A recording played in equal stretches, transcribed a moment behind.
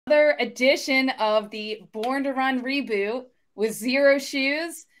another edition of the Born to Run reboot with Zero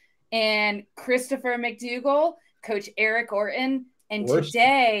Shoes and Christopher McDougall, Coach Eric Orton. And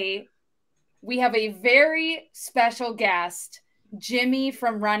today we have a very special guest, Jimmy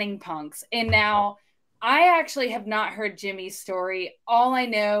from Running Punks. And now I actually have not heard Jimmy's story. All I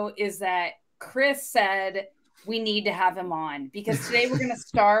know is that Chris said we need to have him on because today we're going to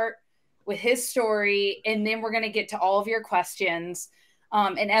start with his story and then we're going to get to all of your questions.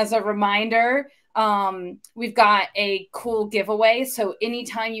 And as a reminder, we've got a cool giveaway. So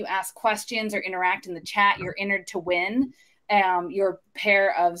anytime you ask questions or interact in the chat, you're entered to win your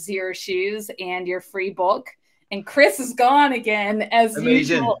pair of Zero Shoes and your free book. And Chris is gone again as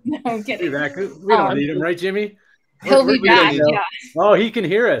usual. No, I'm kidding. We don't need him, right, Jimmy? He'll be back. Yeah. Oh, he can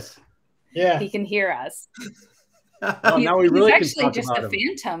hear us. Yeah, he can hear us. Oh, now we really he's actually just a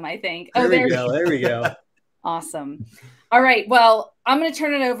phantom, I think. There we go. There we go. Awesome. All right. Well, I'm going to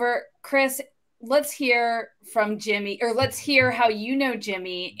turn it over. Chris, let's hear from Jimmy, or let's hear how you know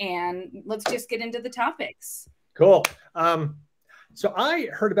Jimmy, and let's just get into the topics. Cool. So I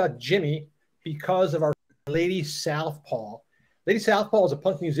heard about Jimmy because of our Lady Southpaw. Lady Southpaw is a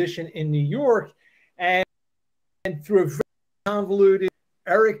punk musician in New York, and through a very convoluted,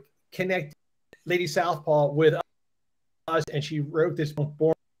 Eric connected Lady Southpaw with us, and she wrote this book,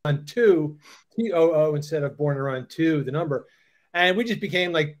 Born to Run 2, T-O-O instead of Born to Run 2, the number. And we just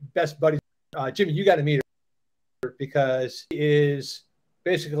became like best buddies. Jimmy, you got to meet her because she is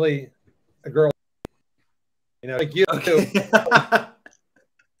basically a girl, you know, like you,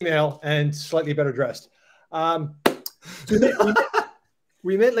 female and slightly better dressed. So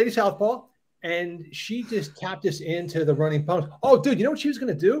we met Lady Southpaw, and she just tapped us into the Running Punks. Oh, dude, you know what she was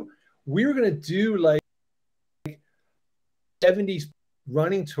going to do? We were going to do like 70s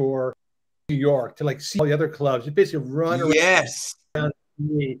running tour in New York to like see all the other clubs. You basically run around,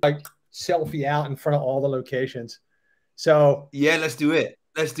 like selfie out in front of all the locations. So yeah, let's do it.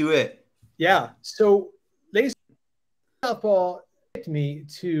 Let's do it. Yeah. So Lady Southpaw took me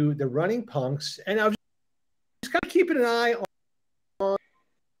to the Running Punks, and I was just kind of keeping an eye on,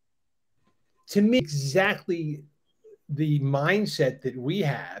 to me, exactly the mindset that we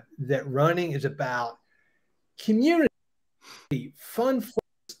have, that running is about community, fun,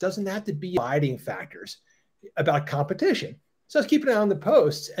 doesn't have to be dividing factors, about competition. So I was keeping an eye on the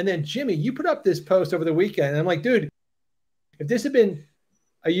posts. And then, Jimmy, you put up this post over the weekend. And I'm like, dude, if this had been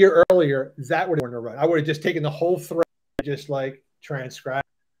a year earlier, that would have been a run. I would have just taken the whole thread and just like transcribed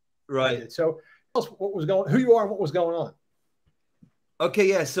it. So tell us what was going on, who you are and what was going on. Okay,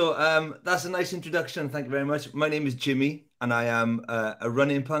 yeah, so that's a nice introduction. Thank you very much. My name is Jimmy, and I am a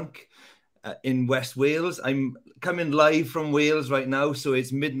running punk in West Wales. I'm coming live from Wales right now, so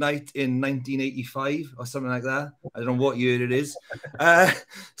it's midnight in 1985 or something like that. I don't know what year it is.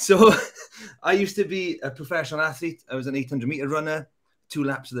 So I used to be a professional athlete. I was an 800-meter runner, 2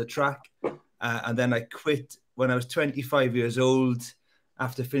 laps of the track, and then I quit when I was 25 years old.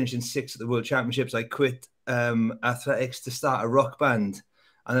 After finishing 6th at the World Championships, I quit athletics to start a rock band.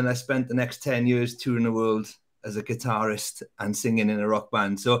 And then I spent the next 10 years touring the world as a guitarist and singing in a rock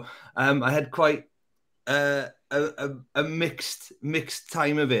band. So I had quite a mixed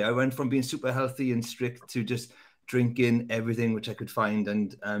time of it. I went from being super healthy and strict to just drinking everything which I could find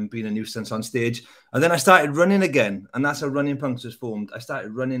and being a nuisance on stage. And then I started running again, and that's how Running Punks was formed. I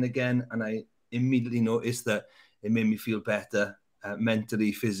started running again, and I immediately noticed that it made me feel better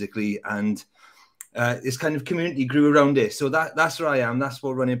mentally, physically, and this kind of community grew around it. So that's where I am. That's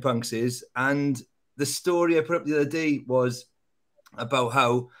what Running Punks is. And the story I put up the other day was about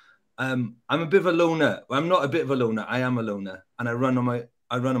how I'm a bit of a loner. Well, I'm not a bit of a loner. I am a loner, and I run on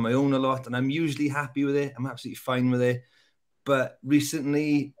my own a lot, and I'm usually happy with it. I'm absolutely fine with it. But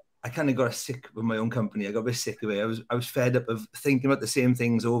recently, I kind of got sick with my own company. I got a bit sick of it. I was fed up of thinking about the same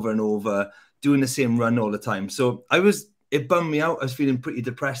things over and over, doing the same run all the time. So it bummed me out. I was feeling pretty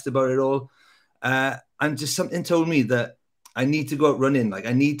depressed about it all. And just something told me that I need to go out running. Like,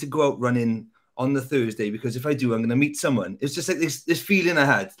 I need to go out running on the Thursday, because if I do, I'm going to meet someone. It's just like this feeling I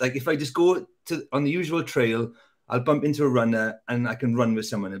had. Like, if I just go on the usual trail, I'll bump into a runner and I can run with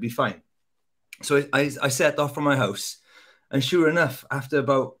someone. It'll be fine. So I set off from my house, and sure enough, after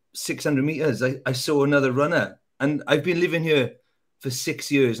about 600 meters, I saw another runner. And I've been living here for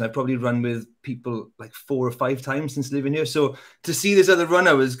 6 years, and I've probably run with people like 4 or 5 times since living here. So to see this other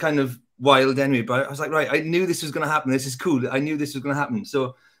runner was kind of wild anyway, but I was like, right, I knew this was going to happen. This is cool. I knew this was going to happen.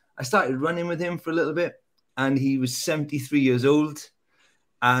 So I started running with him for a little bit, and he was 73 years old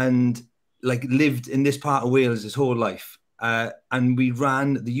and like lived in this part of Wales his whole life. And we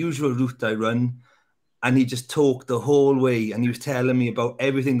ran the usual route I run. and he just talked the whole way, and he was telling me about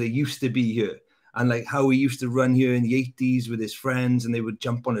everything that used to be here, and like how he used to run here in the 80s with his friends, and they would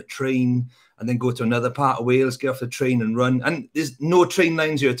jump on a train and then go to another part of Wales, get off the train and run. And there's no train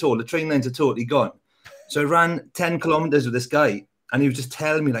lines here at all. The train lines are totally gone. So I ran 10 kilometers with this guy, and he was just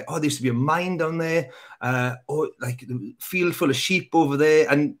telling me like, oh, there used to be a mine down there, like the field full of sheep over there.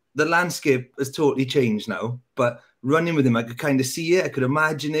 And the landscape has totally changed now. But running with him, I could kind of see it. I could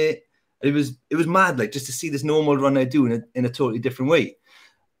imagine it. It was mad, like just to see this normal run I do in a totally different way.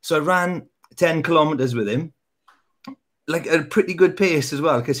 So I ran 10 kilometers with him, like at a pretty good pace as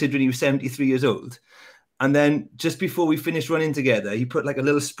well, considering he was 73 years old. And then just before we finished running together, he put like a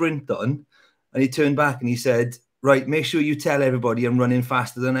little sprint on, and he turned back and he said, right, make sure you tell everybody I'm running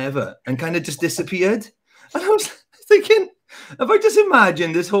faster than ever, and kind of just disappeared. And I was thinking, have I just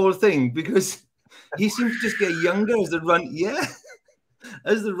imagined this whole thing? Because he seemed to just get younger as the run. Yeah.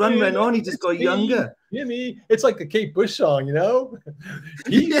 As the run went on, he just got younger. Jimmy, it's like the Kate Bush song, you know?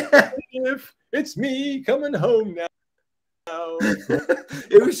 It's me coming home now.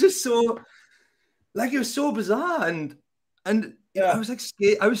 It was just so, like, it was so bizarre. And yeah. I was like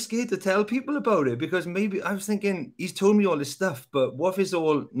scared. I was scared to tell people about it, because maybe I was thinking he's told me all this stuff, but what if it's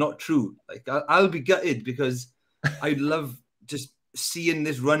all not true? Like, I'll be gutted, because I love just seeing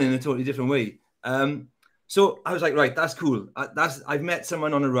this run in a totally different way. So I was like, right, that's cool. I've met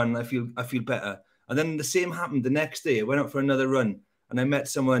someone on a run. I feel better. And then the same happened the next day. I went out for another run, and I met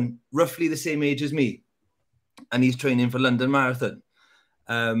someone roughly the same age as me, and he's training for London Marathon.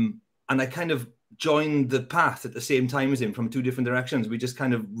 And I kind of joined the path at the same time as him from two different directions. We just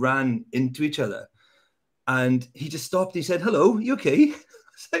kind of ran into each other, and he just stopped. He said, hello, you okay? I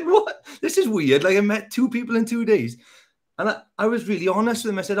was like, what? This is weird. Like, I met two people in 2 days. And I was really honest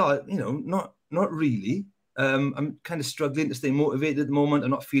with him. I said, oh, you know, not really. I'm kind of struggling to stay motivated at the moment.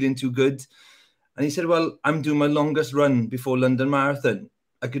 I'm not feeling too good. And he said, well, I'm doing my longest run before London Marathon.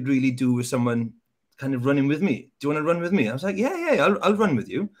 I could really do with someone kind of running with me. Do you want to run with me? I was like, yeah, I'll run with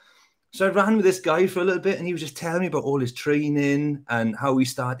you. So I ran with this guy for a little bit, and he was just telling me about all his training and how he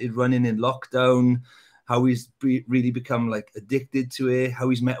started running in lockdown, how he's really become like addicted to it, how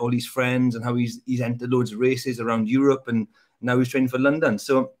he's met all his friends, and how he's entered loads of races around Europe, and now he's training for London.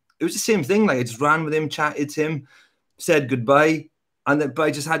 So it was the same thing. Like, I just ran with him, chatted to him, said goodbye. But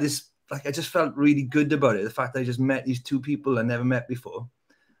I just had this, like, I just felt really good about it. The fact that I just met these two people I never met before.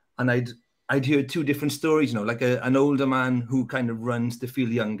 And I'd heard two different stories, you know, like an older man who kind of runs to feel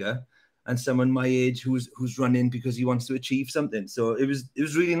younger, and someone my age who's running because he wants to achieve something. So it was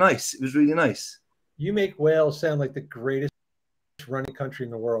really nice. It was really nice. You make Wales sound like the greatest running country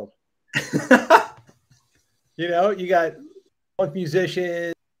in the world. You know, you got punk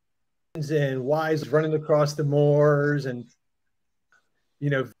musicians and wives running across the moors, and, you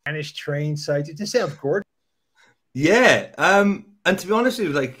know, vanished train sites. It just sounds gorgeous. Yeah. And to be honest with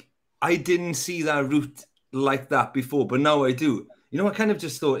you, like, I didn't see that route like that before, but now I do. You know, I kind of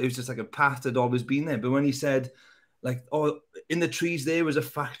just thought it was just like a path that had always been there. But when he said, like, oh, in the trees there was a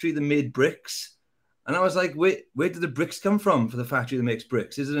factory that made bricks. And I was like, wait, where did the bricks come from for the factory that makes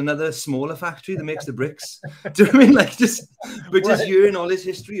bricks? Is it another smaller factory that makes the bricks? Do you know what I mean? Like, just hearing all this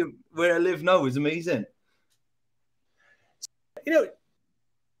history of where I live now is amazing. You know,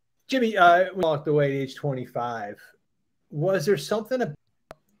 Jimmy, we walked away at age 25. Was there something about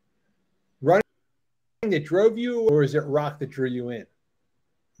running that drove you, or is it rock that drew you in?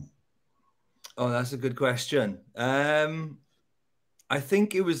 Oh, that's a good question. I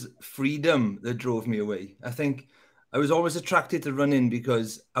think it was freedom that drove me away. I think I was always attracted to running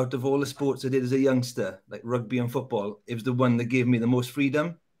because out of all the sports I did as a youngster, like rugby and football, it was the one that gave me the most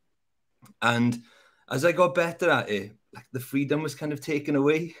freedom. And as I got better at it, like, the freedom was kind of taken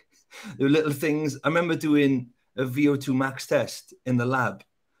away. There were little things. I remember doing a VO2 max test in the lab,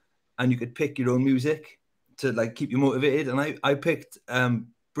 and you could pick your own music to, like, keep you motivated. And I picked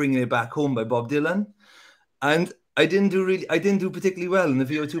Bringing It Back Home by Bob Dylan. And I didn't do particularly well in the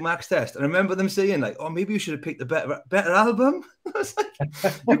VO2 max test. And I remember them saying, like, oh, maybe you should have picked a better album. I was like,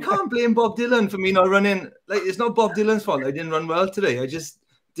 you can't blame Bob Dylan for me not running. Like, it's not Bob Dylan's fault I didn't run well today. I just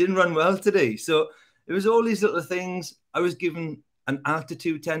didn't run well today. So it was all these little things. I was given an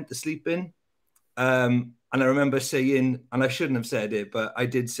altitude tent to sleep in. And I remember saying, and I shouldn't have said it, but I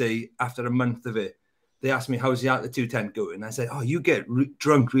did say after a month of it, they asked me, how's the altitude tent going? I said, oh, you get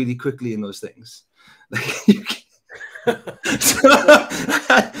drunk really quickly in those things. So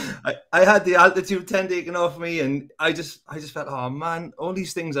I had the altitude tent taken off me, and I just felt, oh man, all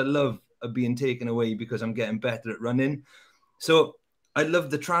these things I love are being taken away because I'm getting better at running. So I loved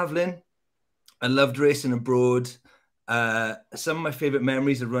the traveling. I loved racing abroad. some of my favorite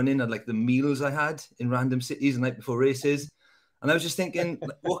memories of running are like the meals I had in random cities the night before races. And I was just thinking,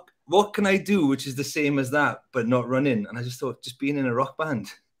 what can I do which is the same as that, but not running? And I just thought, just being in a rock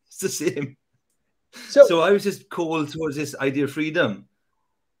band, it's the same. So I was just called towards this idea of freedom.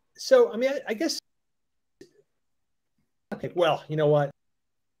 So, I mean, I guess, okay, well, you know what?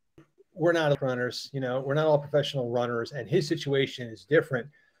 We're not runners, you know, we're not all professional runners, and his situation is different.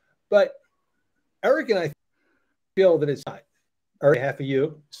 But Eric and I feel that it's not half of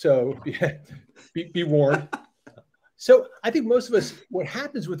you, so be warned. So I think most of us, what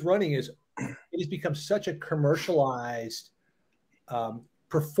happens with running is it has become such a commercialized,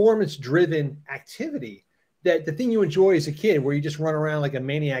 performance-driven activity that the thing you enjoy as a kid, where you just run around like a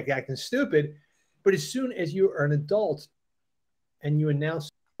maniac acting stupid, but as soon as you are an adult and you announce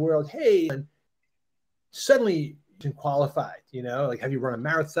to the world, hey, and suddenly you're qualified, you know, like, have you run a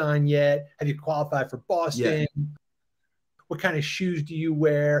marathon yet? Have you qualified for Boston? Yeah. What kind of shoes do you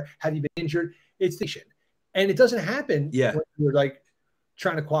wear? Have you been injured? It's the shit. And it doesn't happen when you're like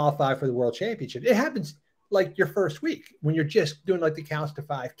trying to qualify for the world championship. It happens like your first week when you're just doing like the counts to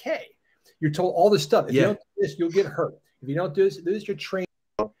 5K. You're told all this stuff. If you don't do this, you'll get hurt. If you don't do this, this is your training.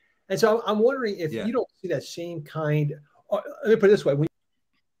 And so I'm wondering if you don't see that same kind. Let me put it this way: when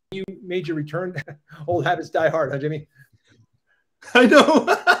you made your return, old habits die hard, huh, Jimmy? I know.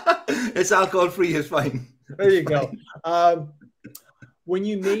 It's alcohol free. It's fine. There you go. When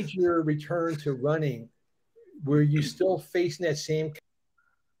you made your return to running, were you still facing that same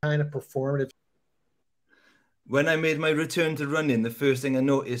kind of performative? When I made my return to running, the first thing I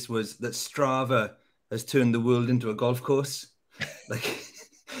noticed was that Strava has turned the world into a golf course. Like,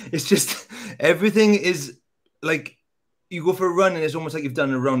 it's just, everything is like, you go for a run and it's almost like you've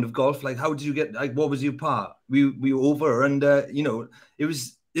done a round of golf. Like, how did you get, like, what was your part? We were over or under, you know, it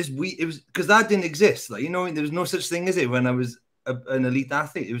was because that didn't exist. Like, you know, there was no such thing as it when I was an elite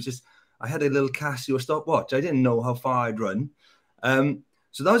athlete. It was just, I had a little Casio stopwatch. I didn't know how far I'd run.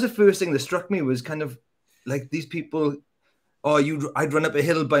 So that was the first thing that struck me, was kind of like these people, I'd run up a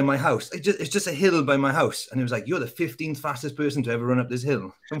hill by my house. It's just a hill by my house. And it was like, you're the 15th fastest person to ever run up this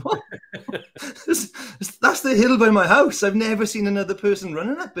hill. What? That's the hill by my house. I've never seen another person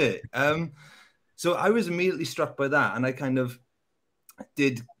running up it. So I was immediately struck by that. And I kind of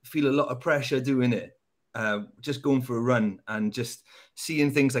did feel a lot of pressure doing it. Just going for a run and just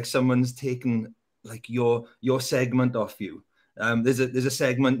seeing things like someone's taken like your segment off you. There's a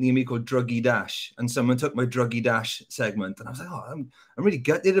segment near me called Druggy Dash, and someone took my Druggy Dash segment, and I was like, oh, I'm really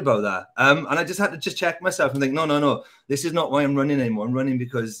gutted about that. And I just had to just check myself and think, no, this is not why I'm running anymore. I'm running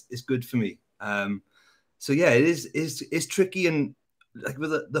because it's good for me. So yeah, it's tricky, and like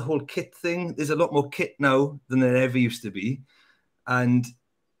with the whole kit thing, there's a lot more kit now than there ever used to be. And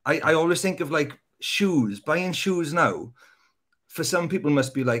I always think of like shoes, buying shoes now, for some people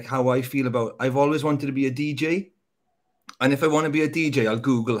must be like how I feel about, I've always wanted to be a DJ. And if I want to be a DJ, I'll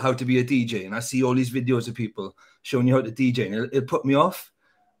Google how to be a DJ. And I see all these videos of people showing you how to DJ, and it'll put me off.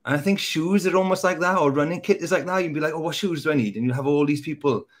 And I think shoes are almost like that, or running kit is like that. You'd be like, oh, what shoes do I need? And you have all these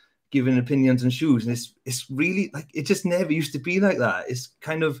people giving opinions on shoes. And it's really like, it just never used to be like that. It's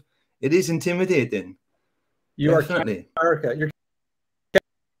kind of, it is intimidating. You Definitely. Are Captain America. You're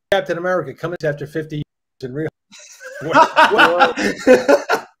Captain America coming after 50 years in real.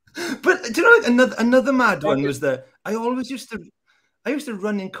 But do you know, like another mad one was that I used to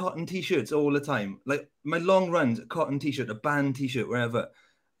run in cotton t-shirts all the time. Like my long runs, a cotton t-shirt, a band t-shirt, wherever.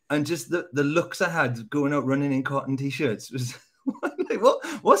 And just the looks I had going out running in cotton t-shirts was like,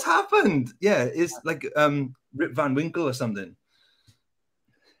 what's happened? Yeah, it's like Rip Van Winkle or something.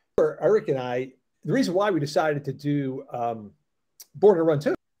 Eric and I, the reason why we decided to do Born to Run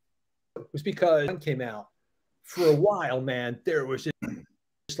 2 was because it came out. For a while, man, there was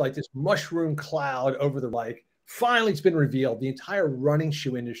just like this mushroom cloud over the like. Finally, it's been revealed. The entire running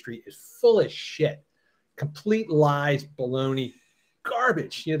shoe industry is full of shit. Complete lies, baloney,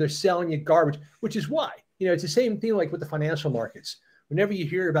 garbage. You know, they're selling you garbage, which is why, you know, it's the same thing like with the financial markets. Whenever you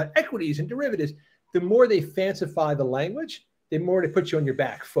hear about equities and derivatives, the more they fancify the language, the more they put you on your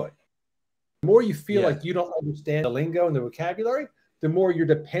back foot. The more you feel like you don't understand the lingo and the vocabulary, the more you're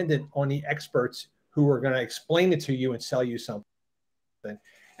dependent on the experts who are going to explain it to you and sell you something.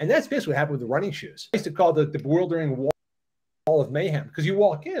 And that's basically what happened with the running shoes. I used to call the bewildering wall of mayhem, because you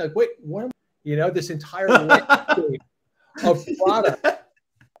walk in like, wait, what am I? You know, this entire landscape of product.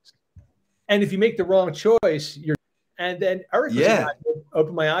 And if you make the wrong choice, and then Eric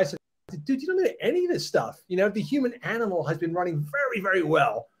opened my eyes and said, dude, you don't know any of this stuff. You know, the human animal has been running very, very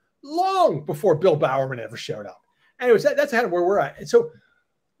well long before Bill Bowerman ever showed up. Anyways, that's kind of where we're at. And so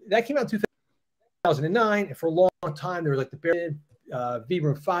that came out in 2009, and for a long time there was like the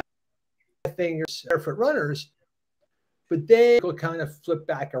Vibram 5 thing, barefoot runners, but then it'll kind of flip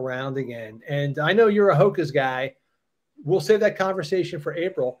back around again. And I know you're a Hoka's guy. We'll save that conversation for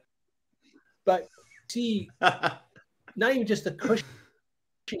April. But see, not even just the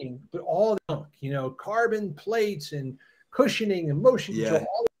cushioning, but all the junk, you know, carbon plates and cushioning and motion control,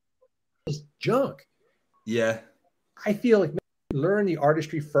 all this junk. Yeah. I feel like learn the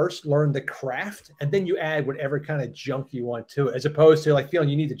artistry first, learn the craft, and then you add whatever kind of junk you want to it, as opposed to like feeling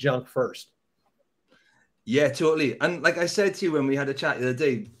you need the junk first. Yeah, totally. And like I said to you when we had a chat the other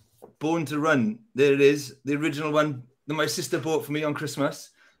day, Born to Run, there it is, the original one that my sister bought for me on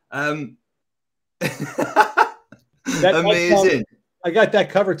Christmas. Amazing. I got that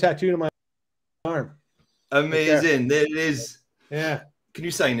cover tattooed on my arm. Amazing. There it is. Yeah. Can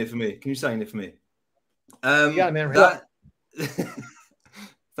you sign it for me? Yeah, man.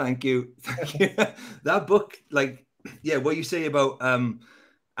 Thank you. That book, like, yeah, what you say about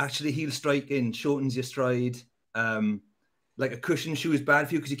actually heel striking shortens your stride. Like a cushion shoe is bad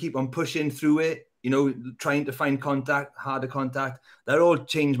for you because you keep on pushing through it, you know, trying to find contact, harder contact. That all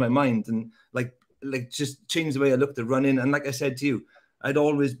changed my mind and like just changed the way I looked at running. And like I said to you, I'd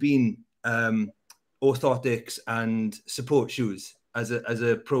always been orthotics and support shoes as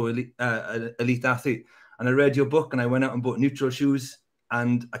a pro elite athlete. And I read your book and I went out and bought neutral shoes,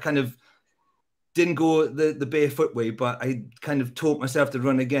 and I kind of didn't go the barefoot way, but I kind of taught myself to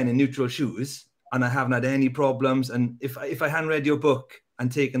run again in neutral shoes, and I haven't had any problems. And if I hadn't read your book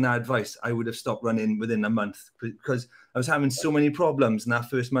and taken that advice, I would have stopped running within a month because I was having so many problems in that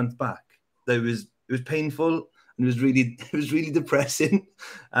first month back. That it was painful and it was really depressing.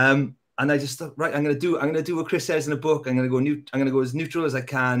 And I just thought, right, I'm gonna do what Chris says in the book. I'm gonna go as neutral as I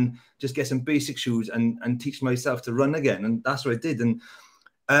can, just get some basic shoes and teach myself to run again. And that's what I did. And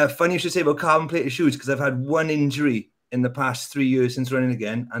funny you should say about carbon plated shoes, because I've had one injury in the past 3 years since running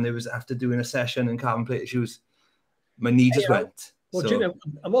again, and it was after doing a session in carbon plated shoes. My knee just went. Well, so. Jim,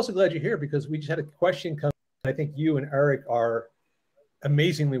 I'm also glad you're here because we just had a question come. I think you and Eric are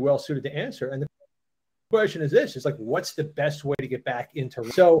amazingly well suited to answer. And the question is this: it's like, what's the best way to get back into?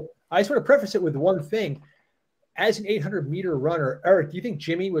 So I just want to preface it with one thing. As an 800-meter runner, Eric, do you think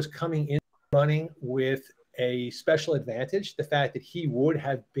Jimmy was coming in running with a special advantage? The fact that he would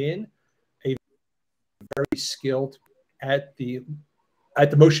have been a very skilled at the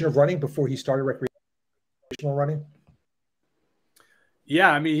motion of running before he started recreational running?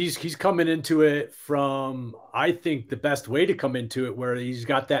 Yeah, I mean, he's coming into it from, I think, the best way to come into it, where he's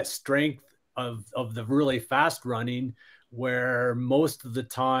got that strength of the really fast running, where most of the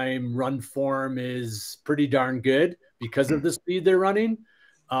time run form is pretty darn good because of the speed they're running.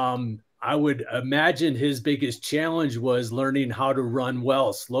 I would imagine his biggest challenge was learning how to run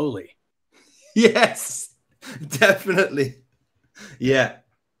well slowly. Yes, definitely. Yeah.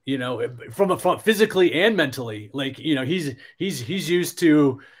 You know, from physically and mentally, like, you know, he's used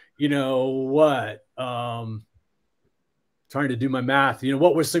to, you know, what, trying to do my math, you know,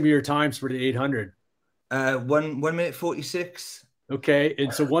 what were some of your times for the 800? 1 minute 46. Okay.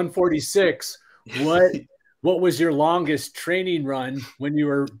 And so 146, what was your longest training run when you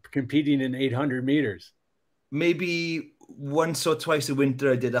were competing in 800 meters? Maybe once or twice a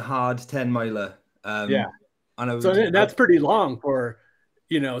winter, I did a hard 10 miler. Yeah. And that's pretty long for,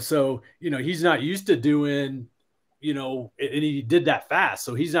 you know, so, you know, he's not used to doing, you know, and he did that fast.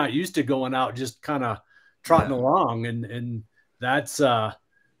 So he's not used to going out, just kind of trotting along. And that's,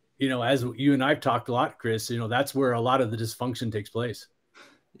 you know, as you and I've talked a lot, Chris, you know, that's where a lot of the dysfunction takes place.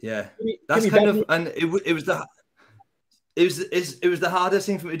 Yeah. That's kind of, and it was the hardest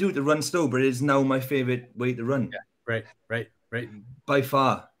thing for me to do, to run slow, but it is now my favorite way to run. Yeah. Right. By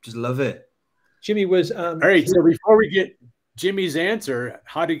far. Just love it. Jimmy was, all right. So before we get Jimmy's answer,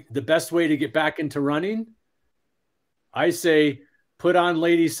 the best way to get back into running, I say put on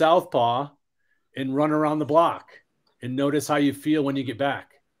Lady Southpaw and run around the block and notice how you feel when you get back.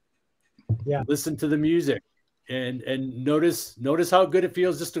 Yeah. Listen to the music and notice how good it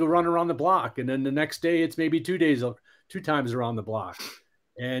feels just to run around the block. And then the next day it's maybe 2 times around the block,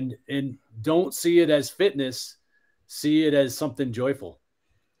 and don't see it as fitness, see it as something joyful.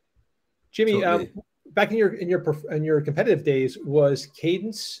 Jimmy, totally. Back in your competitive days, was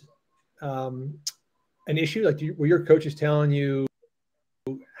cadence an issue? Like, were your coaches telling you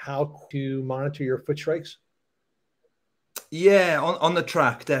how to monitor your foot strikes? Yeah, on the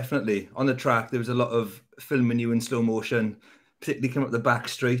track, definitely. On the track, there was a lot of filming you in slow motion, particularly coming up the back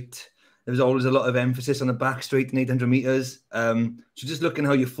straight. There was always a lot of emphasis on the back straight in 800 meters. So just looking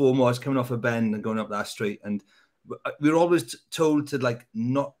how your form was coming off a bend and going up that straight. And we were always told to like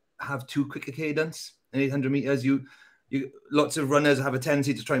not have too quick a cadence in 800 meters. Lots of runners have a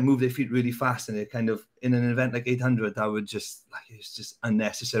tendency to try and move their feet really fast, and it kind of, in an event like 800, that would just, like, it's just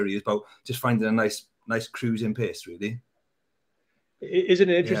unnecessary. It's about just finding a nice cruising pace, really. Isn't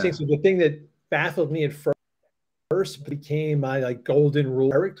it interesting? Yeah. So the thing that baffled me at first became my like golden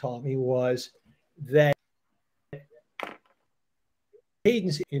rule Eric taught me was that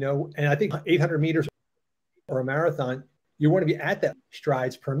cadence, you know, and I think 800 meters or a marathon, you want to be at that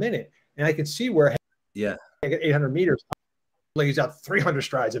strides per minute. And I could see where, I get 800 meters, lays out 300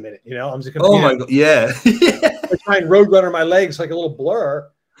 strides a minute. You know, I'm just going my God, yeah. I try and road runner my legs like a little blur.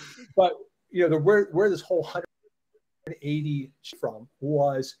 But, you know, where this whole 180 from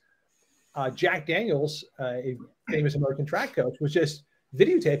was Jack Daniels, a famous American track coach, was just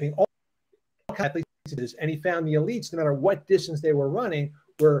videotaping all kinds of athletes, and he found the elites, no matter what distance they were running,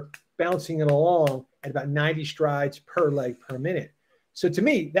 were bouncing it along at about 90 strides per leg per minute. So to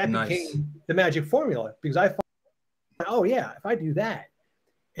me, that became the magic formula, because I found, oh yeah, if I do that,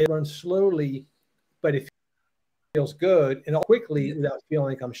 it runs slowly, but it feels good and quickly without feeling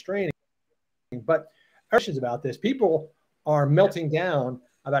like I'm straining. But questions about this, people are melting down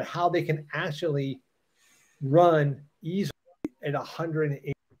about how they can actually run easily at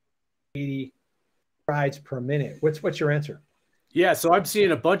 180 strides per minute. What's your answer? Yeah, so I'm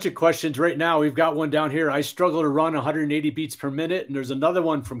seeing a bunch of questions right now. We've got one down here. I struggle to run 180 beats per minute. And there's another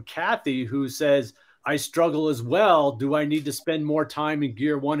one from Kathy who says, I struggle as well. Do I need to spend more time in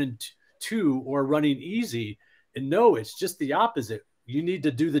gear 1 and 2 or running easy? And no, it's just the opposite. You need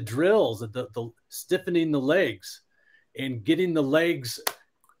to do the drills, the stiffening the legs and getting the legs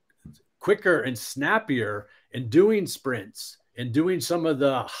quicker and snappier, and doing sprints and doing some of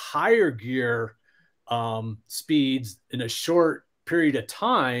the higher gear speeds in a short period of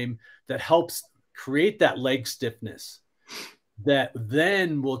time that helps create that leg stiffness that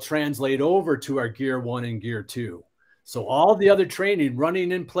then will translate over to our gear 1 and gear 2. So all the other training,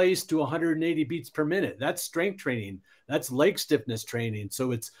 running in place to 180 beats per minute, that's strength training, that's leg stiffness training.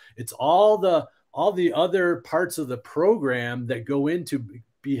 So it's all the other parts of the program that go into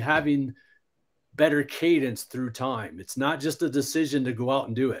be having better cadence through time. It's not just a decision to go out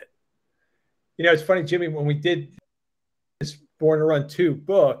and do it. You know, it's funny, Jimmy, when we did this Born to Run 2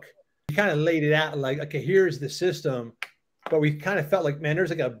 book, we kind of laid it out like, okay, here's the system. But we kind of felt like, man, there's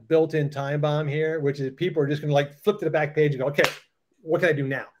like a built-in time bomb here, which is people are just going to like flip to the back page and go, okay, what can I do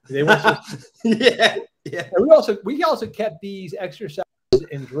now? They want to yeah. And we also kept these exercises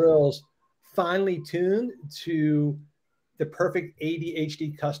and drills finely tuned to the perfect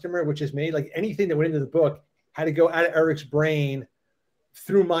ADHD customer, which is me. Like anything that went into the book had to go out of Eric's brain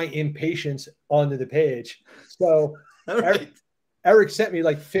through my impatience onto the page. So Eric sent me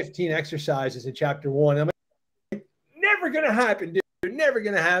like 15 exercises in chapter 1. I'm like, never going to happen, dude. Never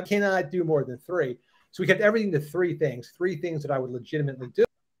going to happen. Cannot do more than 3. So we kept everything to 3 things that I would legitimately do.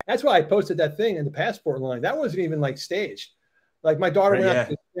 That's why I posted that thing in the passport line. That wasn't even like staged. Like my daughter went out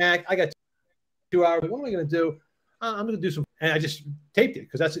to the snack. I got 2 hours. What am I going to do? I'm going to do some, and I just taped it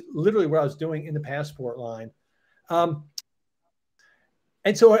because that's literally what I was doing in the passport line. And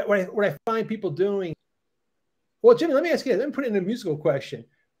so what I find people doing, well, Jimmy, let me ask you, let me put it in a musical question.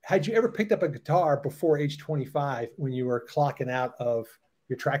 Had you ever picked up a guitar before age 25 when you were clocking out of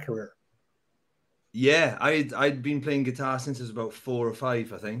your track career? Yeah, I'd been playing guitar since I was about 4 or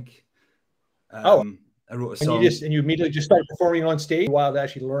 5, I think. I wrote a song. And you immediately just started performing on stage while to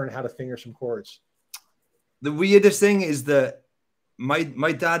actually learn how to finger some chords. The weirdest thing is that my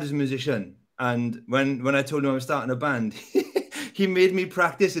dad is a musician, and when I told him I was starting a band, he made me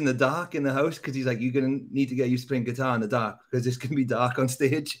practice in the dark in the house because he's like, you're gonna need to get used to playing guitar in the dark because it's gonna be dark on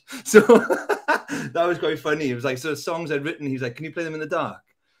stage. So that was quite funny. It was like, so songs I'd written, he's like, can you play them in the dark?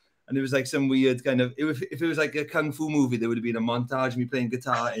 And it was like some weird kind of, if it was like a kung fu movie, there would have been a montage of me playing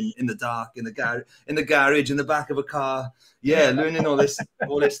guitar in the dark, in the garage, in the back of a car. Yeah, learning all this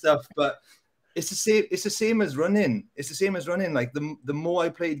stuff. But it's the same as running. It's the same as running. Like the more I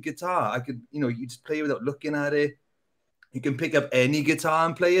played guitar, I could, you just play without looking at it. You can pick up any guitar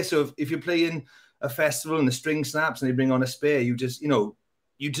and play it. So if you're playing a festival and the string snaps and they bring on a spare,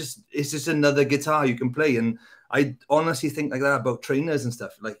 it's just another guitar you can play. And I honestly think like that about trainers and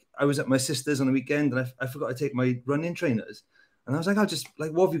stuff. Like I was at my sister's on the weekend and I forgot to take my running trainers. And I was like, I'll just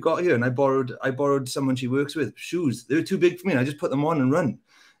like, what have you got here? And I borrowed someone she works with shoes. They were too big for me. And I just put them on and run.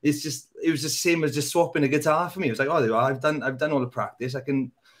 It was just the same as just swapping a guitar for me. It was like, oh, there you are. I've done all the practice. I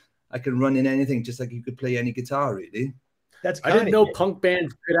can run in anything, just like you could play any guitar, really. I didn't know punk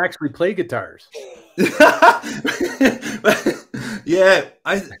bands could actually play guitars. Yeah,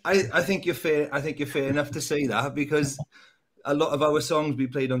 I think you're fair. I think you're fair enough to say that because a lot of our songs we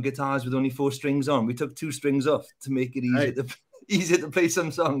played on guitars with only 4 strings on. We took 2 strings off to make it easier to play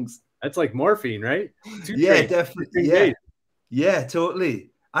some songs. That's like morphine, right? Yeah, definitely. Yeah,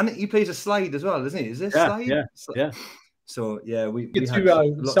 totally. And he plays a slide as well, doesn't he? Is this slide? Yeah. So yeah, we had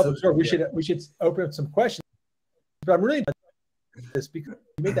self-absorbed. We should open up some questions. But I'm really this because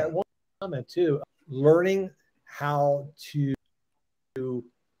you made that one comment too, learning how to do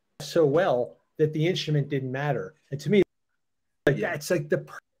so well that the instrument didn't matter. And to me, it's like the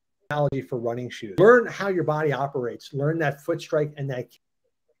analogy for running shoes. Learn how your body operates. Learn that foot strike and that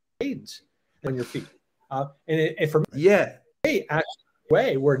cadence on your feet. And for me, actually,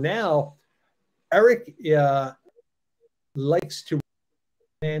 way where now Eric likes to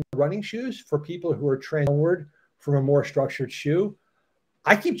recommend running shoes for people who are transferred from a more structured shoe.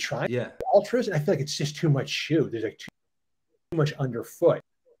 I keep trying ultras, and I feel like it's just too much shoe. There's like too much underfoot.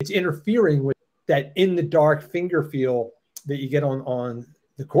 It's interfering with that in the dark finger feel that you get on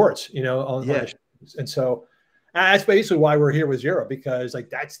the courts, you know, on the shoes. And so that's basically why we're here with Zero, because like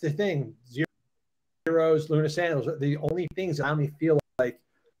that's the thing. Zeros, Luna sandals are the only things that allow me feel like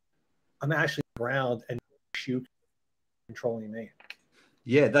I'm actually ground and shoe controlling me.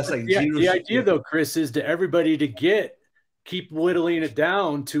 Yeah, that's like the idea though, Chris, is to everybody to keep whittling it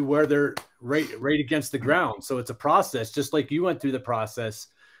down to where they're right against the ground. So it's a process, just like you went through the process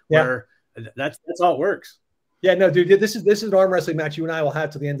where that's how it works. Yeah, no, dude, this is an arm wrestling match you and I will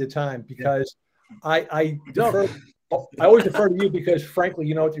have to the end of time, because I always defer to you because frankly,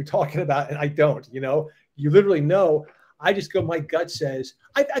 you know what you're talking about and I don't, you know, you literally know. I just go, my gut says,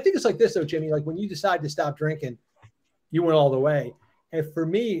 I think it's like this though, Jimmy, like when you decide to stop drinking, you went all the way. And for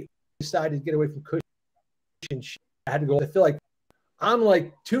me, I decided to get away from cushion. I had to go. I feel like I'm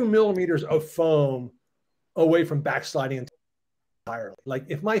like 2 millimeters of foam away from backsliding entirely. Like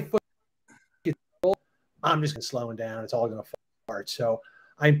if my foot gets full, I'm just slowing down. It's all going to fall apart. So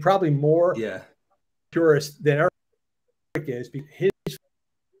I'm probably more purist than Eric is, because his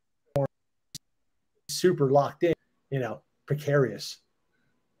form is super locked in, you know, precarious.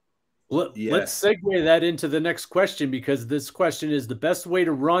 Let's segue that into the next question, because this question is the best way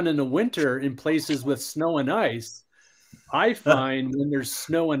to run in the winter in places with snow and ice. I find when there's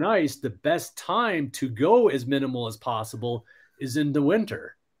snow and ice, the best time to go as minimal as possible is in the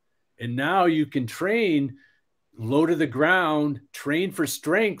winter. And now you can train low to the ground, train for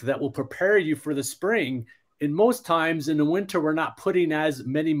strength that will prepare you for the spring. And most times in the winter, we're not putting as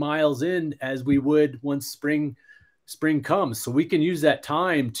many miles in as we would once spring comes. So we can use that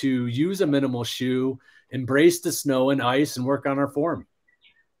time to use a minimal shoe, embrace the snow and ice, and work on our form.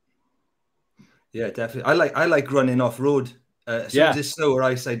 Yeah, definitely. I like running off road. As soon as it's snow or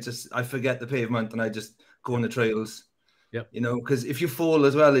ice, I forget the pavement and I just go on the trails. Yep. You know, because if you fall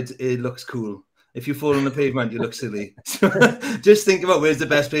as well, it looks cool. If you fall on the pavement, you look silly. So just think about where's the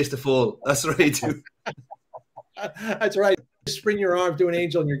best place to fall. That's what I do. That's right. Spring your arm, do an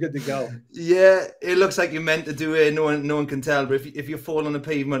angel, and you're good to go. Yeah, it looks like you're meant to do it. No one can tell. But if you fall on the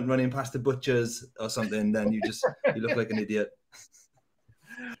pavement running past the butchers or something, then you look like an idiot.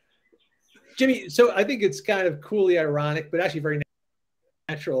 Jimmy, so I think it's kind of coolly ironic, but actually very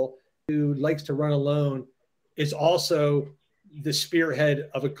natural. Who likes to run alone is also the spearhead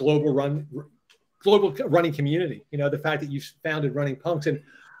of a global running community. You know, the fact that you founded Running Punks, and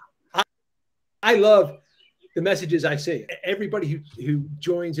I love the messages I see. Everybody who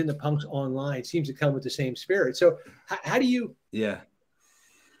joins in the Punks online seems to come with the same spirit. So how do you? Yeah.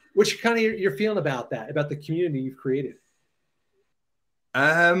 What's kind of your feeling about that, about the community you've created?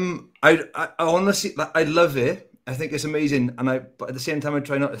 I honestly, I love it. I think it's amazing, but at the same time, I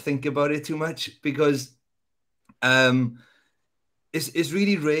try not to think about it too much, because it's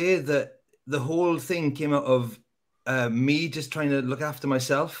really rare that the whole thing came out of me just trying to look after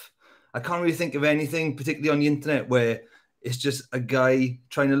myself. I can't really think of anything, particularly on the internet, where it's just a guy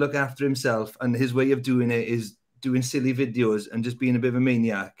trying to look after himself, and his way of doing it is doing silly videos and just being a bit of a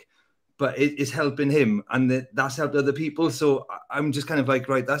maniac. But it's helping him, and that's helped other people. So I'm just kind of like,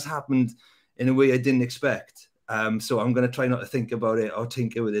 right, that's happened in a way I didn't expect. So I'm going to try not to think about it or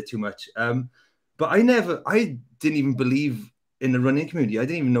tinker with it too much. But I didn't even believe in the running community. I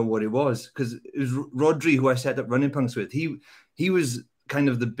didn't even know what it was, because it was Rodri, who I set up Running Punks with. He was kind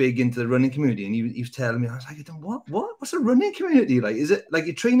of the big into the running community, and he was telling me, I was like, what's a running community like? Is it like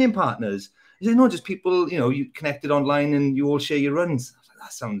your training partners? He said, no, just people, you know, you connected online and you all share your runs. I was like,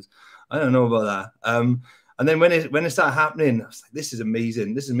 that sounds, I don't know about that. And then when it started happening, I was like, this is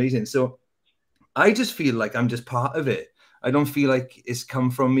amazing. This is amazing. So I just feel like I'm just part of it. I don't feel like it's come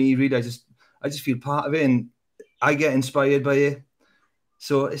from me, really. I just feel part of it, and I get inspired by it.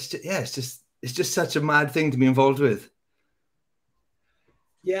 So it's just such a mad thing to be involved with.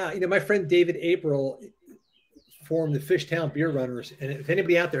 Yeah, my friend David April formed the Fishtown Beer Runners. And if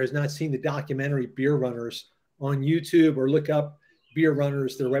anybody out there has not seen the documentary Beer Runners on YouTube, or look up Beer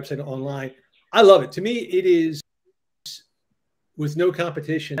Runners, their website online, I love it. To me, it is, with no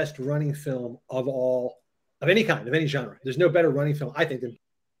competition, best running film of any kind, of any genre. There's no better running film, I think, than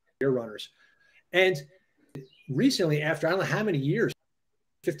Beer Runners. And recently, after I don't know how many years,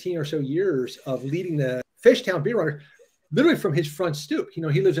 15 or so years of leading the Fishtown Beer Runner, literally from his front stoop. He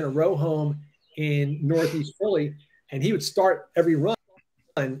lives in a row home in Northeast Philly, and he would start every run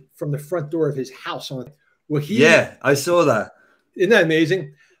from the front door of his house. Yeah, I saw that. Isn't that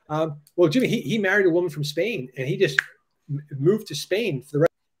amazing? Well, Jimmy, he married a woman from Spain, and he just moved to Spain for the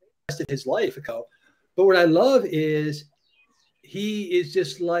rest of his life. But what I love is he is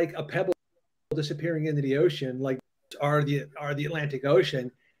just like a pebble disappearing into the ocean, like the Atlantic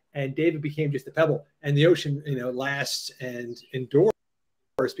Ocean. And David became just a pebble, and the ocean, lasts and endures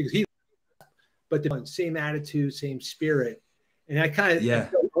because but the same attitude, same spirit. And I kind of, I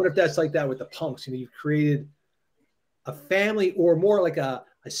wonder if that's like that with the punks. You've created a family, or more like a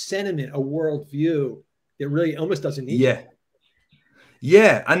sentiment, a worldview that really almost doesn't need it.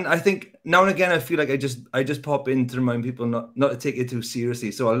 Yeah. And I think now and again, I feel like I just pop in to remind people not to take it too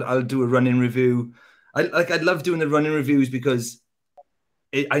seriously. So I'll do a running review. I love doing the running reviews because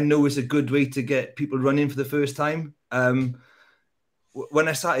I know it's a good way to get people running for the first time. When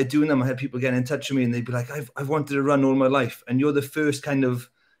I started doing them, I had people getting in touch with me, and they'd be like, I've wanted to run all my life. And you're the first kind of,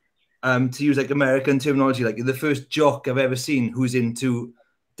 to use like American terminology, like you're the first jock I've ever seen who's into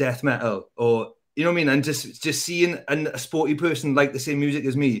death metal, or, you know what I mean? And just seeing a sporty person like the same music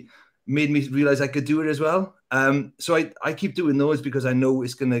as me made me realize I could do it as well. So I keep doing those because I know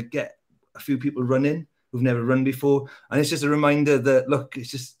it's going to get a few people running who've never run before. And it's just a reminder that, look,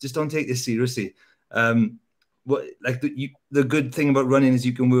 it's just don't take this seriously. The good thing about running is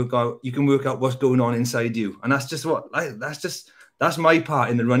you can work out what's going on inside you. And that's just that's my part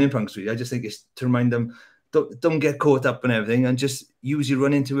in the running punks. I just think it's to remind them, don't get caught up in everything, and just use your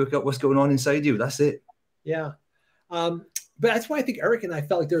running to work out what's going on inside you. That's it. Yeah. But that's why I think Eric and I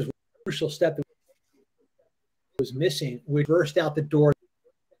felt like there's a crucial step that was missing. We burst out the door.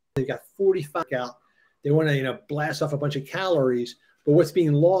 They got 45 out. They want to, blast off a bunch of calories. But what's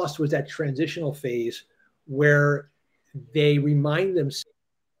being lost was that transitional phase where they remind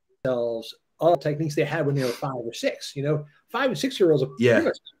themselves of techniques they had when they were 5 or 6. 5 and 6 year olds are pretty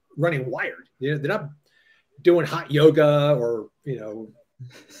much running wired. They're not doing hot yoga or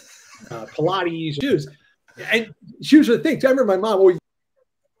Pilates shoes. And shoes are the thing. I remember my mom always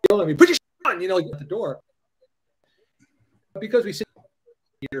yelling at me, "Put your shoes on," at the door. Because we sit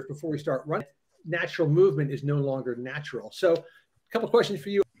here before we start running, natural movement is no longer natural. So a couple of questions for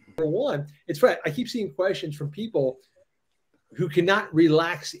you. Number one, it's funny. I keep seeing questions from people who cannot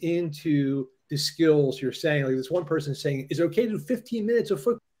relax into the skills you're saying. Like this one person saying, is it okay to do 15 minutes of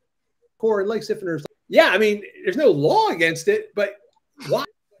foot, core, and leg stiffeners? Yeah, I mean, there's no law against it, but why?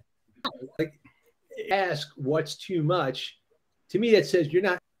 Like, ask what's too much. To me, that says you're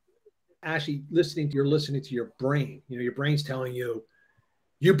not actually listening to your brain. Your brain's telling you,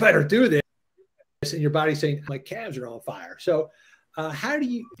 you better do this. And your body's saying, my calves are on fire. So how do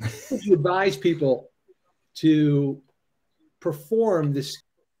you advise people to perform this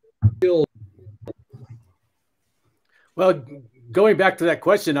skill? Well, going back to that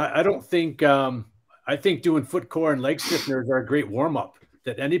question, I don't think I think doing foot, core, and leg stiffeners are a great warm-up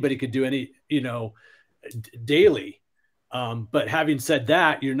that anybody could do daily. But having said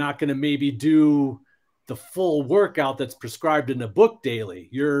that, you're not going to maybe do the full workout that's prescribed in the book daily.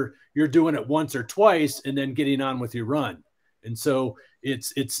 You're doing it once or twice and then getting on with your run. And so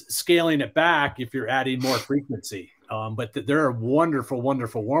it's scaling it back if you're adding more frequency. But they're a wonderful,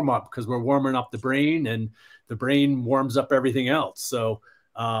 wonderful warm-up because we're warming up the brain, and the brain warms up everything else. So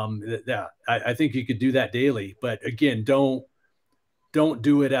I think you could do that daily. But again, don't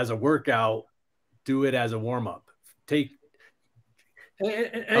do it as a workout. Do it as a warm-up.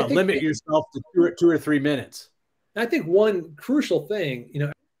 Limit yourself to 2 or 3 minutes. I think one crucial thing,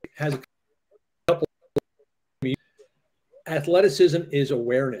 has a couple. Athleticism is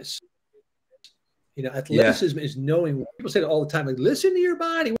awareness. Athleticism is knowing. People say it all the time. Like, listen to your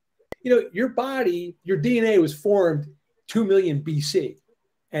body. Your body, your DNA was formed 2 million BC,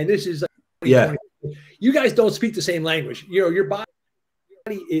 and this is You guys don't speak the same language. Your body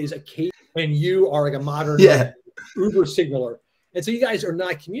is a cave, and you are like a modern Uber signaler. And so you guys are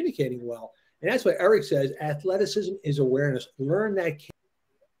not communicating well. And that's what Eric says. Athleticism is awareness. Learn that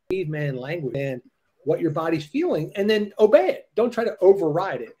caveman language and what your body's feeling, and then obey it. Don't try to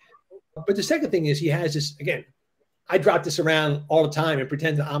override it. But the second thing is he has this, again, I drop this around all the time and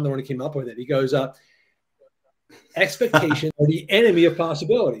pretend that I'm the one who came up with it. He goes, expectations are the enemy of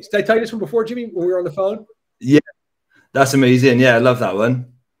possibilities. Did I tell you this one before, Jimmy, when we were on the phone? Yeah, that's amazing. Yeah, I love that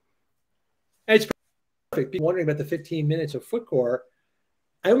one. And it's perfect. People wondering about the 15 minutes of foot core.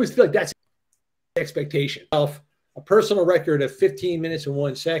 I always feel like that's expectation of a personal record of 15 minutes and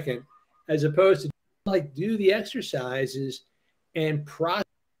 1 second, as opposed to like do the exercises and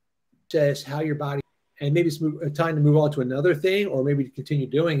process how your body, and maybe it's time to move on to another thing, or maybe to continue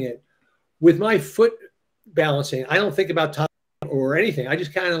doing it. With my foot balancing, I don't think about time or anything. I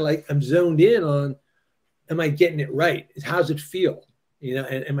just kind of like, I'm zoned in on, am I getting it right? How's it feel? You know,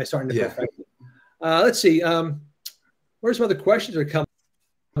 and am I starting to perfect it? Let's see. Where's some other questions that are coming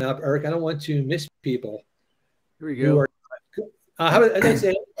up, Eric? I don't want to miss people. Here we go. How about,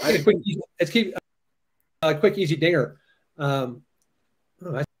 let's keep a quick, easy dinger.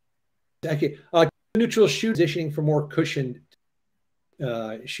 Okay. Neutral shoe positioning for more cushioned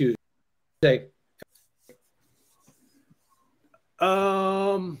shoes. Say.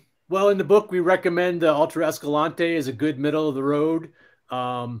 Well, in the book, we recommend the Ultra Escalante as a good middle of the road.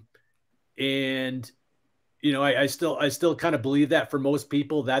 And, you know, I still kind of believe that for most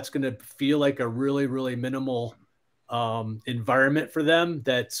people, that's going to feel like a really, really minimal environment for them.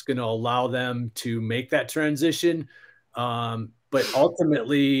 That's going to allow them to make that transition. But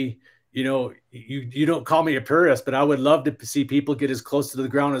ultimately, you know, you don't call me a purist, but I would love to see people get as close to the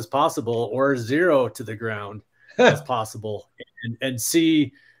ground as possible, or zero to the ground as possible, and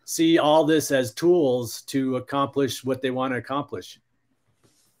see all this as tools to accomplish what they want to accomplish.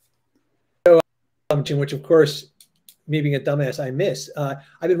 So, which of course, me being a dumbass, I miss. I've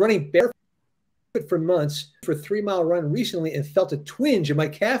been running barefoot for months for a 3-mile run recently and felt a twinge in my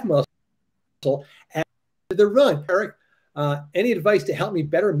calf muscle after the run. Eric, any advice to help me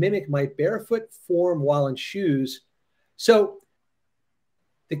better mimic my barefoot form while in shoes? So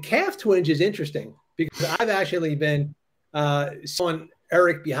the calf twinge is interesting because I've actually been on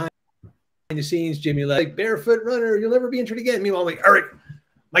Eric behind the scenes, Jimmy, like barefoot runner, you'll never be injured again. Meanwhile, I'm like, Eric,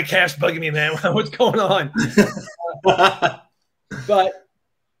 my calf's bugging me, man. What's going on? But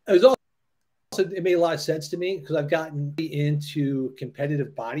it was also, it made a lot of sense to me because I've gotten into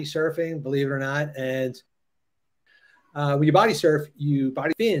competitive body surfing, believe it or not. And when you body surf, you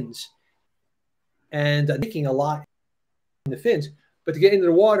body fins and making a lot in the fins. But to get into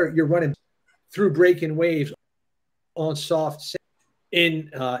the water, you're running through breaking waves on soft sand in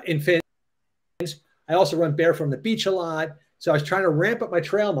fins. I also run barefoot on the beach a lot. So I was trying to ramp up my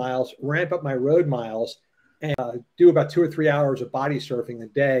trail miles, ramp up my road miles, and do about 2 or 3 hours of body surfing a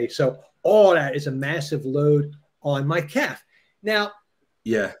day. So all that is a massive load on my calf. Now,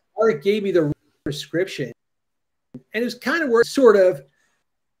 yeah, Eric gave me the prescription, and it was kind of worth sort of.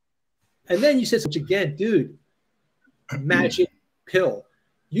 And then you said, again, dude, magic pill.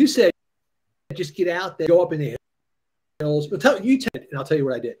 You said, just get out there, go up in the hills. But and I'll tell you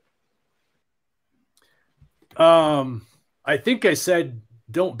what I did. I think I said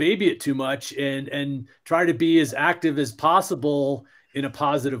don't baby it too much and try to be as active as possible in a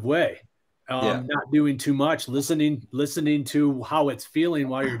positive way. Not doing too much, listening to how it's feeling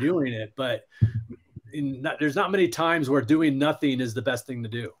while you're doing it. But there's not many times where doing nothing is the best thing to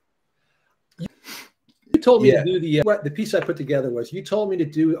do. You told me to do the piece I put together was you told me to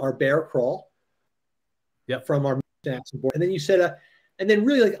do our bear crawl. Yep. From our Jackson board, and then you said, and then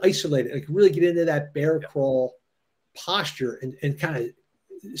really like isolate it, like really get into that bear crawl posture and kind of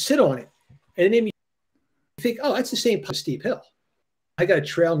sit on it, and it made me think, oh, that's the same steep hill. I got a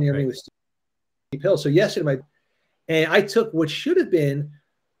trail near me with steep hill. So yesterday, and I took what should have been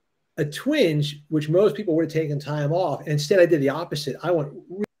a twinge, which most people would have taken time off. And instead, I did the opposite. I went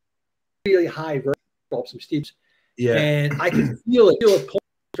really high vertical, some steeps, and I could feel it pull,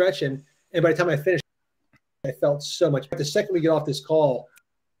 stretching. And by the time I finished, I felt so much. The second we get off this call,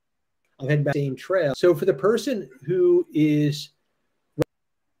 I'm heading back to the same trail. So for the person who is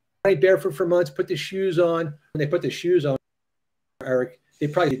running barefoot for months, put the shoes on. When they put the shoes on, Eric, they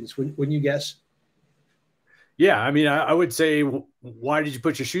probably didn't. Wouldn't you guess? Yeah, I mean, I would say, why did you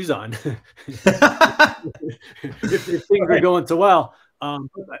put your shoes on? if things are going so well.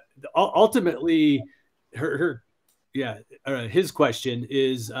 Ultimately, his question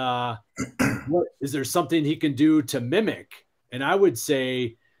is, what is there something he can do to mimic? And I would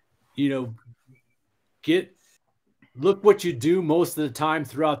say, look what you do most of the time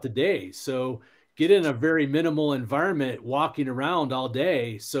throughout the day. So get in a very minimal environment, walking around all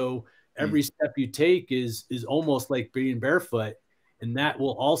day. So every step you take is almost like being barefoot, and that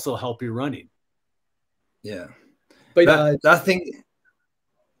will also help you running. Yeah. But I think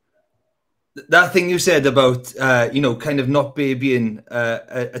that thing you said about, you know, kind of not babying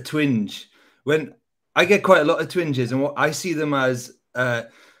a twinge. When I get quite a lot of twinges, and what I see them as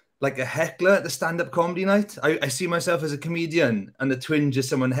like a heckler at the stand-up comedy night. I see myself as a comedian, and the twinge is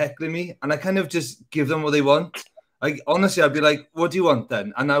someone heckling me, and I kind of just give them what they want. Honestly, I'd be like, what do you want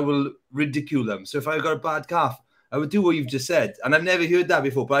then? And I will ridicule them. So if I got a bad calf, I would do what you've just said. And I've never heard that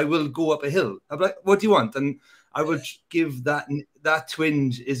before, but I will go up a hill. I'd be like, what do you want? And I would give that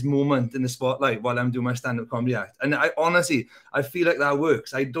twinge his moment in the spotlight while I'm doing my stand-up comedy act. And I honestly feel like that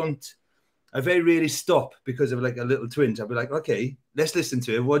works. I very rarely stop because of like a little twinge. I'll be like, okay, let's listen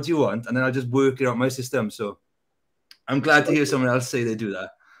to it. What do you want? And then I'll just work it out my system. So I'm glad to hear someone else say they do that.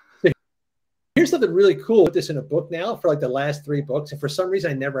 Here's something really cool. I put this in a book now for like the last 3 books. And for some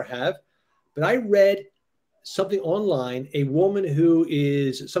reason I never have, but I read something online, a woman who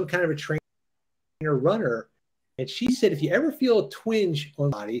is some kind of a trainer runner. And she said, if you ever feel a twinge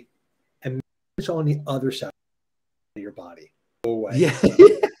on the body, and it's on the other side of your body, go away. Yeah.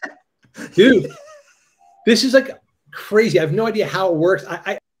 Dude, this is like crazy. I have no idea how it works.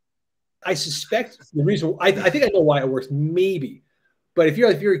 I suspect the reason, I think I know why it works, maybe. But if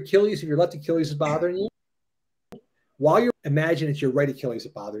your Achilles, if your left Achilles is bothering you, while you're, imagine it's your right Achilles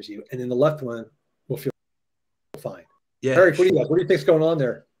that bothers you, and then the left one will feel fine. Yeah. Eric, what do you think's going on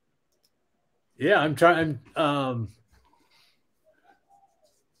there? Yeah, I'm trying.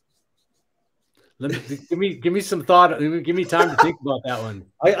 Give me some thought. Give me time to think about that one.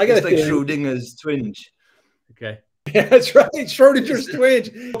 I got it's like Schrodinger's twinge. Okay. Yeah, that's right. Schrodinger's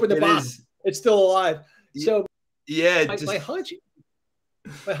twinge. Open the box. It's still alive. So yeah, my hunch is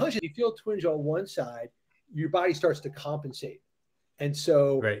if you feel a twinge on one side, your body starts to compensate. And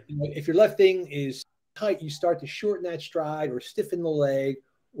so if your left thing is tight, you start to shorten that stride or stiffen the leg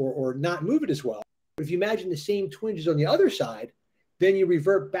or not move it as well. But if you imagine the same twinges on the other side, then you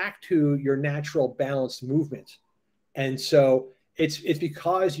revert back to your natural balanced movement. And so it's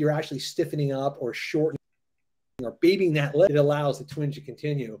because you're actually stiffening up or shortening or babying that leg, it allows the twinge to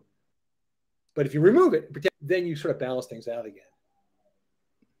continue. But if you remove it, then you sort of balance things out again.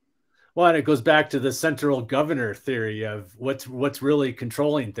 Well, and it goes back to the central governor theory of what's really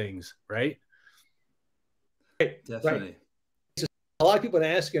controlling things, right? Definitely. Right. So a lot of people are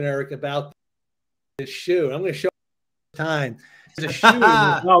asking Eric about this shoe. I'm going to show time. It's a shoe.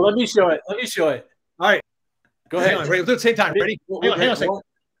 No, let me show it. Let me show it. All right. Go ahead. Ready? We'll do it at the same time. Ready? Hang on a second. One.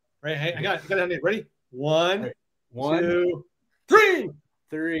 Right. I got it on it. Ready? One, 2,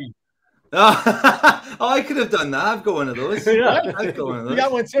 3. Oh, I could have done that. I've got one of those. Yeah. I've got one of those. You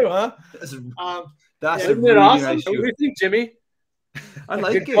got one too, huh? That's isn't it awesome? Nice shoe. What do you think, Jimmy? I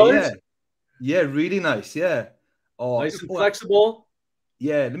like it. Colors? Yeah, really nice. Yeah. Oh, nice and flexible.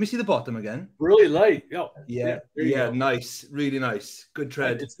 Yeah. Let me see the bottom again. Really light. Yeah. Nice. Really nice. Good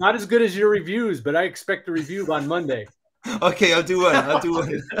tread. It's not as good as your reviews, but I expect a review on Monday. Okay, I'll do one. I'll do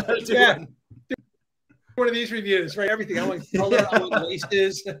one. One of these reviews, right? Everything. I want color. I want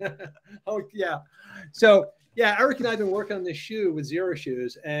laces. Oh, yeah. So, yeah, Eric and I have been working on this shoe with Zero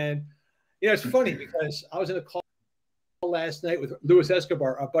Shoes. And, you know, it's funny because I was in a call last night with Luis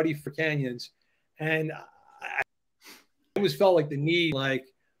Escobar, our buddy for Canyons. And I always felt like the need, like,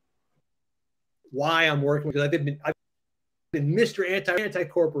 why I'm working because I've been Mr.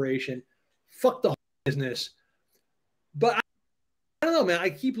 Anti-corporation. Fuck the whole business. But I don't know, man. I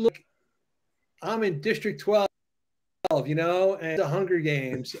keep looking. I'm in District 12, you know, and the Hunger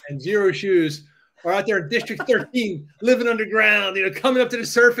Games and Zero Shoes are out there in District 13, living underground, you know, coming up to the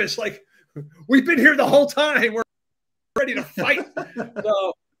surface. Like, we've been here the whole time. We're ready to fight.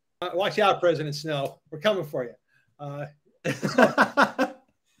 So watch out, President Snow. We're coming for you.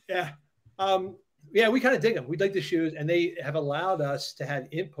 Yeah. Yeah, we kind of dig them. We like the shoes, and they have allowed us to have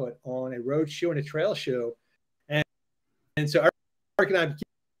input on a road shoe and a trail shoe. And so Eric and I,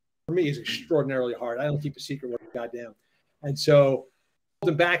 for me, is extraordinarily hard. I don't keep a secret what goddamn. And so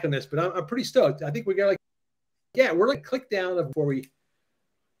holding back on this, but I'm pretty stoked. I think we got we're like click down before you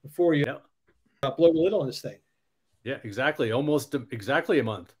blow the lid on this thing. Yeah, exactly. Almost exactly a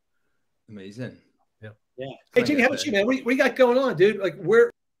month. Amazing. Yeah. Yeah. Hey, Jimmy, how about you, man? What do you got going on, dude? Like,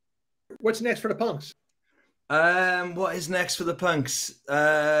 what's next for the punks? What is next for the punks?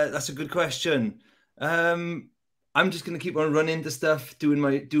 That's a good question. I'm just going to keep on running to stuff, doing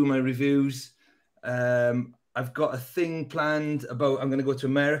my reviews. I've got a thing planned about I'm going to go to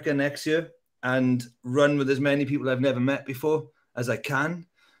America next year and run with as many people I've never met before as I can.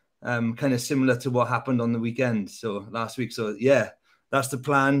 Kind of similar to what happened on the weekend. So last week. So yeah, that's the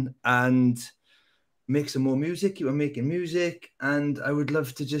plan. And make some more music. Keep on making music. And I would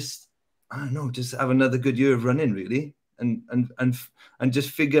love to just have another good year of running, really. and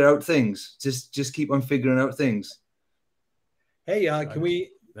just figure out things. Just keep on figuring out things. Hey, can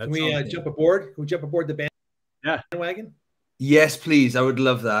we jump aboard? Can we jump aboard the bandwagon? Yes, please. I would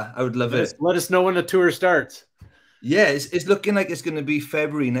love that. I would love it. Let us know when the tour starts. Yeah, it's looking like it's going to be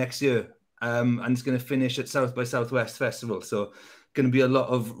February next year, and it's going to finish at South by Southwest Festival. So, going to be a lot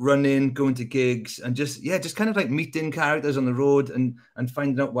of running, going to gigs, and just kind of like meeting characters on the road and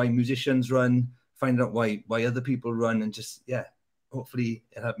finding out why musicians run, finding out why other people run, and just hopefully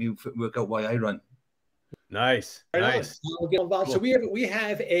it'll help me work out why I run. Nice. We'll get involved. Cool. So we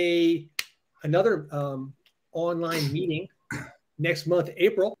have another online meeting next month,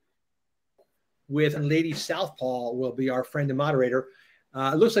 April, with Lady Southpaw will be our friend and moderator.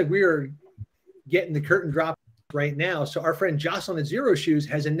 It looks like we are getting the curtain drop right now. So our friend Jocelyn at Zero Shoes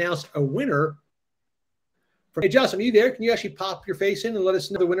has announced a winner. Hey, Jocelyn, are you there? Can you actually pop your face in and let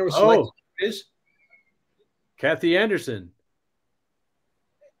us know the winner was selected? Is Kathy Anderson.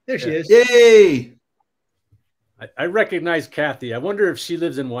 There she is. Yay! I recognize Kathy. I wonder if she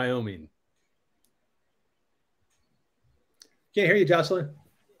lives in Wyoming. Can't hear you, Jocelyn.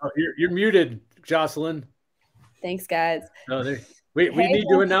 Oh, you're muted, Jocelyn. Thanks, guys. Oh, we need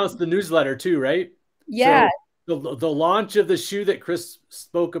to announce the newsletter too, right? Yeah. So the launch of the shoe that Chris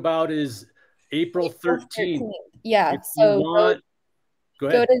spoke about is April 13th. Yeah. So go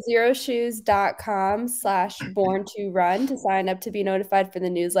to zeroshoes.com/born2run to sign up to be notified for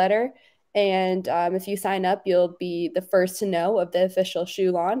the newsletter. And if you sign up, you'll be the first to know of the official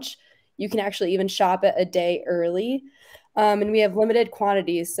shoe launch. You can actually even shop it a day early. And we have limited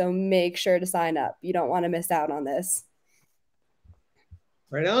quantities, so make sure to sign up. You don't want to miss out on this.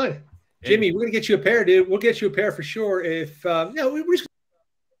 Right on. Jimmy, we're going to get you a pair, dude. We'll get you a pair for sure. If we're just going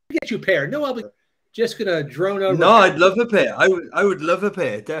to get you a pair. No, I'll be just going to drone over. No, I'd love a pair. I would love a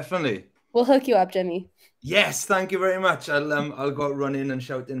pair, definitely. We'll hook you up, Jimmy. Yes, thank you very much. I'll go out running and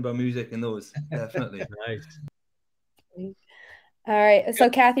shouting about music and those. Definitely. Nice. All right. So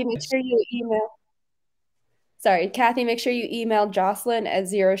Kathy, make sure you email Jocelyn at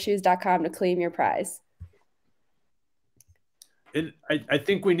zeroshoes.com to claim your prize. And I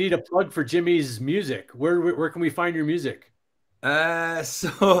think we need a plug for Jimmy's music. Where can we find your music?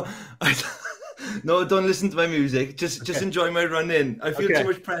 No, don't listen to my music. Just enjoy my run in. I feel too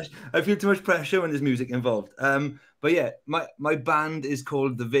much pressure. I feel too much pressure when there's music involved. But yeah, my band is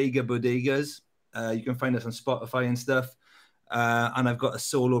called the Vega Bodegas. You can find us on Spotify and stuff. And I've got a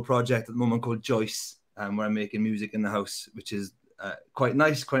solo project at the moment called Joyce, where I'm making music in the house, which is quite a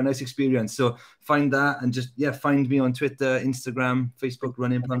nice experience. So find that and just find me on Twitter, Instagram, Facebook,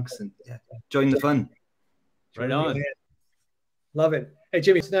 Running Punks, and join the fun. Right on. Love it. Hey,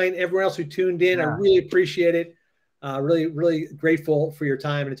 Jimmy, tonight, everyone else who tuned in, I really appreciate it. Really, really grateful for your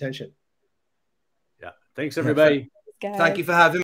time and attention. Yeah. Thanks, everybody. Thank you for having me.